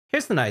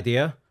Here's an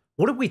idea.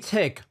 What if we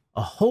take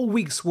a whole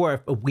week's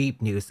worth of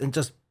Weeb news and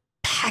just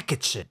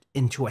package it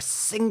into a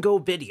single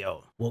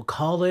video? We'll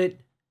call it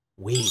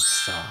Weeb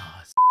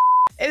Sauce.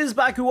 It is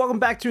Baku, welcome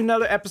back to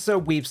another episode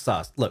of Weeb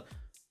Sauce. Look,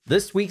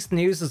 this week's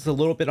news is a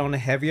little bit on the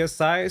heavier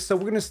side, so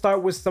we're going to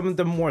start with some of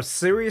the more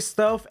serious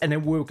stuff, and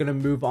then we're going to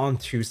move on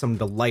to some of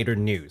the lighter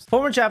news.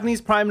 Former Japanese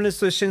Prime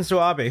Minister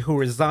Shinzo Abe, who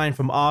resigned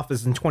from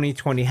office in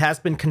 2020, has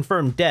been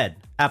confirmed dead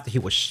after he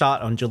was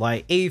shot on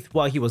July 8th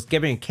while he was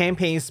giving a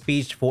campaign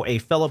speech for a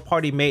fellow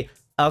party mate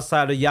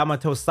outside of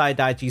Yamato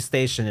Saidaiji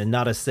Station in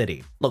Nara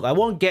City. Look, I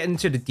won't get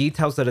into the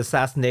details of the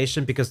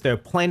assassination because there are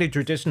plenty of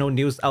traditional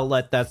news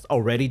outlets that's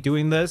already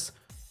doing this.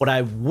 What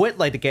I would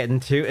like to get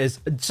into is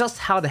just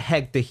how the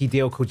heck did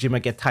Hideo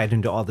Kojima get tied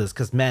into all this,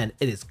 because man,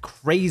 it is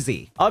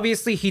crazy.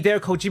 Obviously, Hideo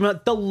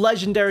Kojima, the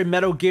legendary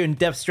Metal Gear and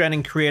Death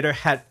Stranding creator,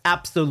 had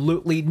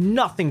absolutely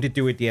nothing to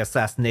do with the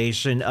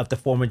assassination of the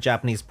former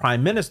Japanese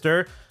Prime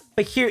Minister,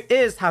 but here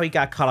is how he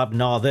got caught up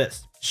in all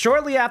this.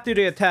 Shortly after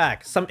the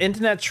attack, some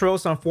internet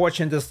trolls on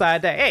 4chan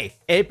decided that, hey,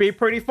 it'd be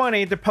pretty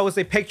funny to post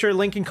a picture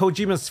linking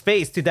Kojima's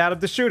face to that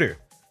of the shooter.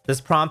 This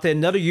prompted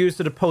another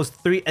user to post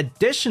 3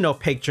 additional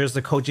pictures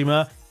of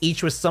Kojima,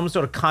 each with some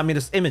sort of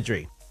communist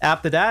imagery.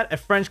 After that, a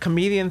French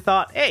comedian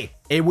thought, hey,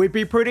 it would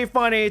be pretty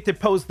funny to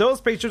post those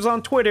pictures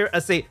on Twitter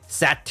as a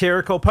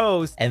satirical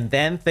post, and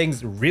then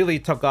things really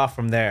took off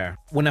from there.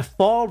 When a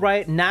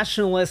far-right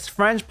nationalist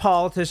French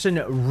politician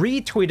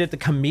retweeted the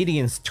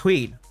comedian's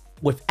tweet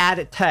with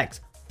added text,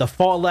 "The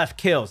far left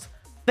kills,"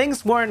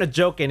 things weren't a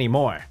joke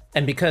anymore.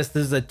 And because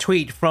this is a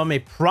tweet from a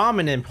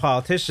prominent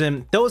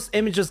politician, those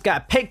images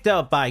got picked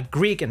up by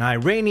Greek and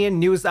Iranian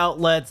news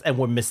outlets and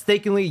were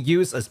mistakenly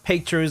used as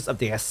pictures of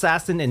the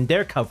assassin in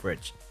their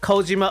coverage.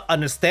 Kojima,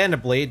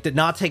 understandably, did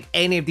not take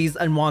any of these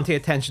unwanted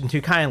attention too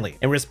kindly.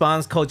 In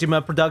response,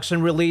 Kojima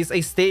Production released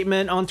a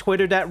statement on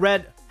Twitter that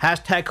read,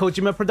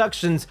 #Kojima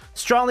Productions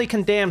strongly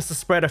condemns the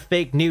spread of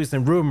fake news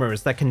and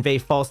rumors that convey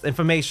false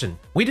information.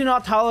 We do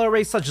not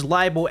tolerate such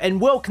libel and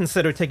will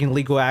consider taking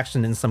legal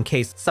action in some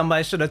cases.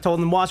 Somebody should have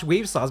told him watch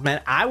Weeb Sauce, man.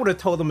 I would have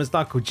told him it's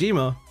not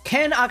Kojima.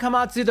 Ken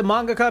Akamatsu, the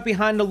mangaka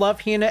behind the Love,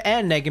 Hina,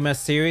 and Negima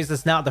series,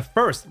 is now the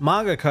first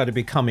mangaka to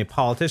become a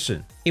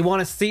politician. He won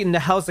a seat in the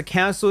House of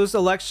Councilors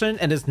election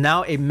and is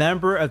now a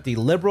member of the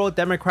Liberal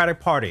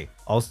Democratic Party,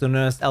 also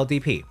known as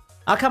LDP.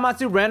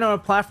 Akamatsu ran on a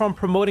platform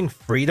promoting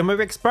freedom of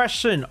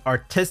expression,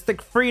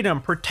 artistic freedom,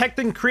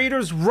 protecting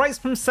creators' rights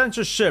from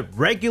censorship,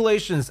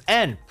 regulations,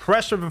 and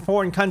pressure from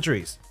foreign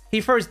countries. He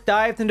first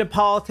dived into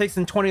politics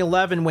in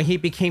 2011 when he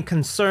became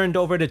concerned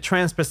over the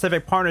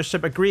Trans-Pacific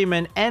Partnership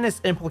Agreement and its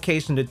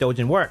implication to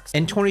Doujin works.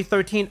 In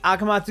 2013,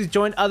 Akamatsu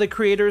joined other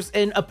creators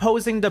in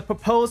opposing the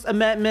proposed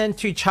amendment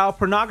to child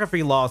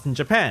pornography laws in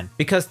Japan,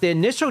 because the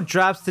initial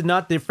drafts did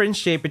not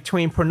differentiate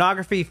between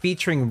pornography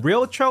featuring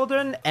real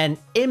children and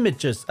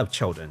images of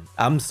children.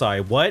 I'm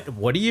sorry, what?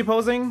 What are you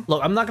opposing?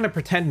 Look, I'm not gonna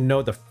pretend to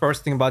know the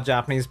first thing about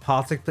Japanese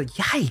politics, but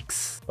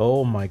yikes!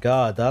 Oh my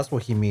god, that's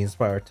what he means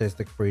by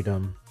artistic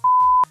freedom.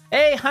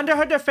 Hey, Hunter x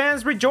Hunter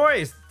fans,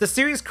 rejoice! The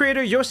series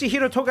creator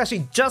Yoshihiro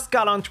Togashi just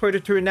got on Twitter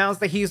to announce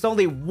that he's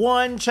only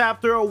 1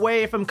 chapter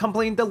away from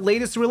completing the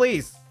latest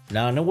release.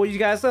 Now I know what you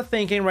guys are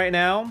thinking right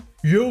now.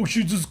 Yo,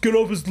 should just get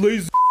off his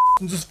lazy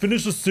and just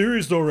finish the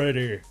series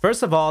already.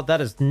 First of all, that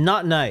is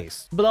not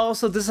nice. But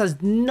also, this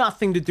has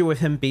nothing to do with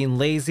him being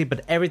lazy,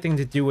 but everything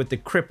to do with the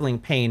crippling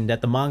pain that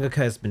the mangaka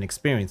has been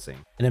experiencing.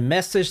 In a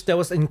message that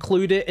was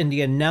included in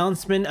the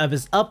announcement of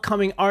his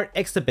upcoming art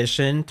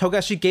exhibition,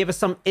 Togashi gave us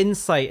some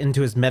insight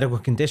into his medical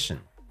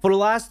condition. For the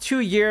last 2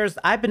 years,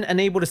 I've been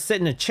unable to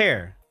sit in a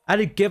chair. I had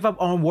to give up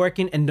on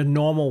working in the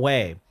normal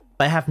way,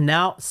 but I have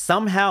now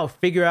somehow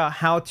figured out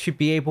how to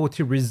be able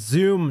to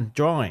resume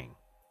drawing.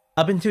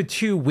 Up until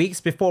 2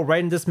 weeks before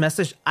writing this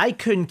message, I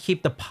couldn't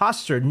keep the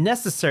posture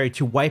necessary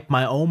to wipe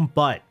my own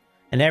butt.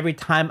 And every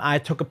time I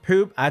took a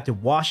poop, I had to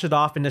wash it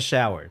off in the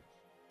shower. It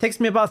takes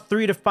me about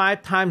 3 to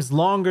 5 times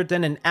longer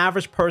than an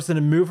average person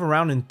to move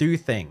around and do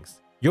things.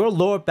 Your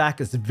lower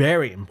back is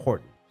very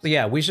important. So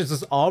yeah, we should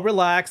just all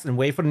relax and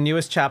wait for the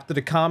newest chapter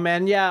to come,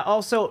 and yeah,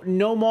 also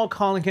no more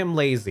calling him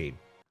lazy.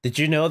 Did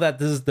you know that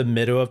this is the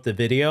middle of the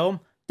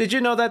video? Did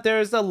you know that there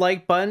is a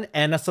like button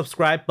and a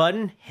subscribe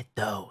button? Hit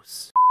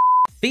those.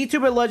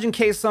 VTuber legend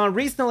kson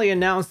recently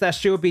announced that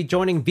she will be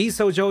joining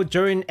VShojo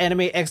during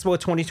Anime Expo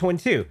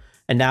 2022,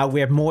 and now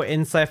we have more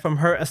insight from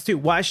her as to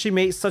why she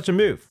made such a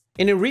move.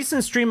 In a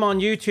recent stream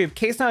on YouTube,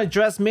 kson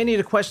addressed many of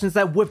the questions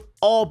that we've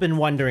all been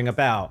wondering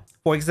about.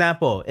 For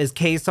example, is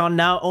kson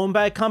now owned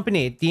by a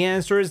company? The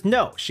answer is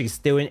no, she's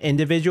still an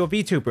individual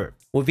VTuber.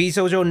 Will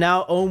VShojo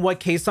now own what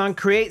kson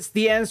creates?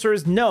 The answer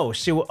is no,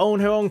 she will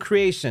own her own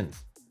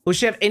creations. Will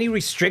she have any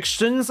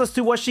restrictions as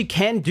to what she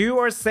can do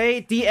or say?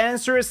 The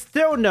answer is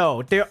still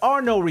no, there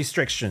are no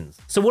restrictions.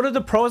 So what are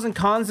the pros and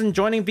cons in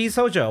joining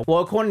VShojo?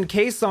 Well, according to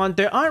kson,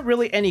 there aren't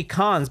really any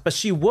cons, but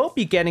she will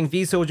be getting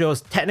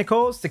VShojo's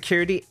technical,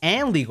 security,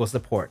 and legal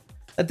support.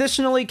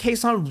 Additionally,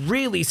 kson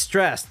really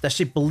stressed that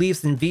she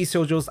believes in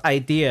VShojo's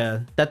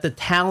idea that the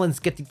talents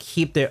get to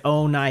keep their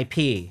own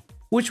IP,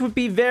 which would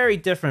be very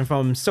different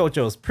from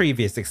Shoujo's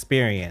previous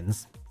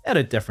experience. at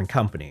a different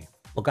company.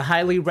 Look, I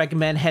highly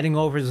recommend heading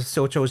over to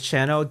SOUCHOU's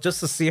channel just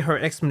to see her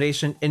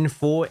explanation in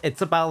full.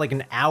 It's about like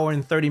an hour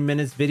and 30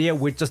 minutes video.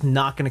 We're just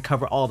not going to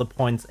cover all the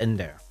points in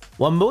there.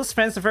 While most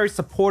fans are very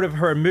supportive of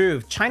her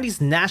move, Chinese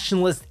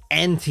nationalist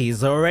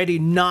entities are already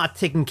not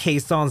taking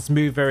Kson's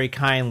move very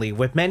kindly,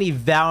 with many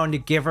vowing to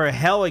give her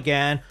hell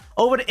again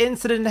over the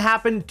incident that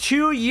happened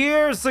 2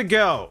 years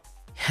ago.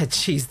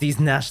 Jeez, these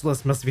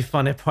nationalists must be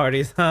fun at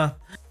parties, huh?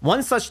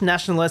 One such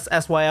nationalist,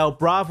 SYL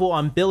Bravo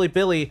on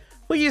Bilibili,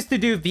 who used to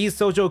do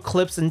VShojo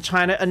clips in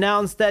China,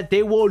 announced that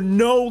they will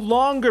no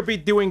longer be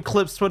doing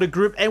clips for the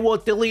group and will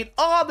delete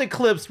all the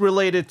clips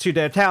related to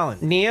their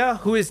talent. Nia,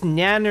 who is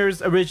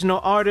Nanner's original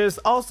artist,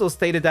 also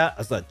stated that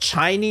as a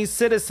Chinese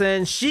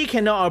citizen, she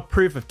cannot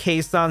approve of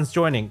Kson's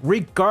joining,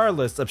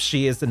 regardless if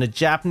she is in the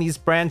Japanese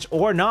branch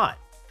or not.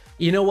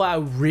 You know what I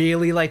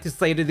really like to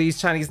say to these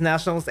Chinese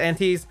nationalist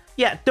antis?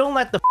 Yeah, don't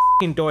let the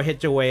f***ing door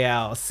hit your way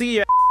out. See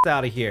your ass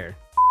out of here.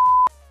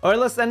 Alright,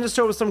 let's end the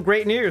show with some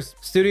great news.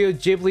 Studio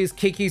Ghibli's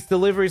Kiki's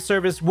Delivery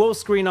Service will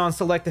screen on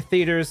selected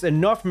theaters in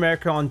North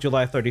America on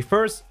July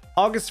 31st,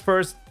 August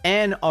 1st,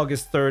 and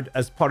August 3rd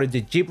as part of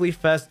the Ghibli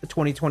Fest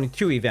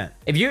 2022 event.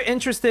 If you're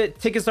interested,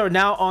 tickets are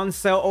now on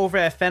sale over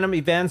at Phantom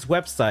Events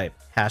website.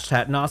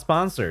 Hashtag not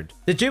sponsored.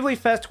 The Ghibli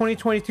Fest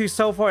 2022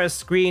 so far has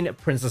screened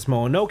Princess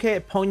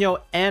Mononoke,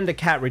 Ponyo, and The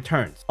Cat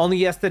Returns. Only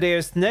Yesterday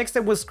is Next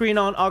that will screen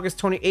on August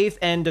 28th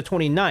and the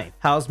 29th.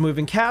 Howl's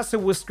Moving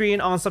Castle will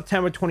screen on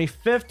September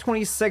 25th,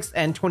 26th,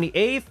 and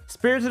 28th.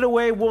 Spirited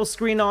Away will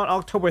screen on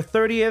October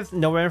 30th,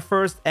 November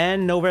 1st,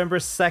 and November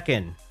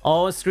 2nd.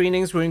 All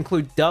screenings will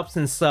include dubs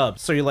and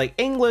subs, so you like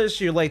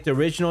English, you like the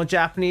original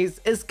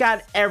Japanese, it's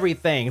got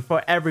everything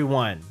for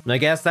everyone. I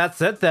guess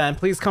that's it then.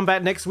 Please come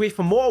back next week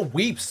for more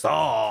Weeb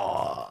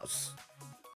Sauce.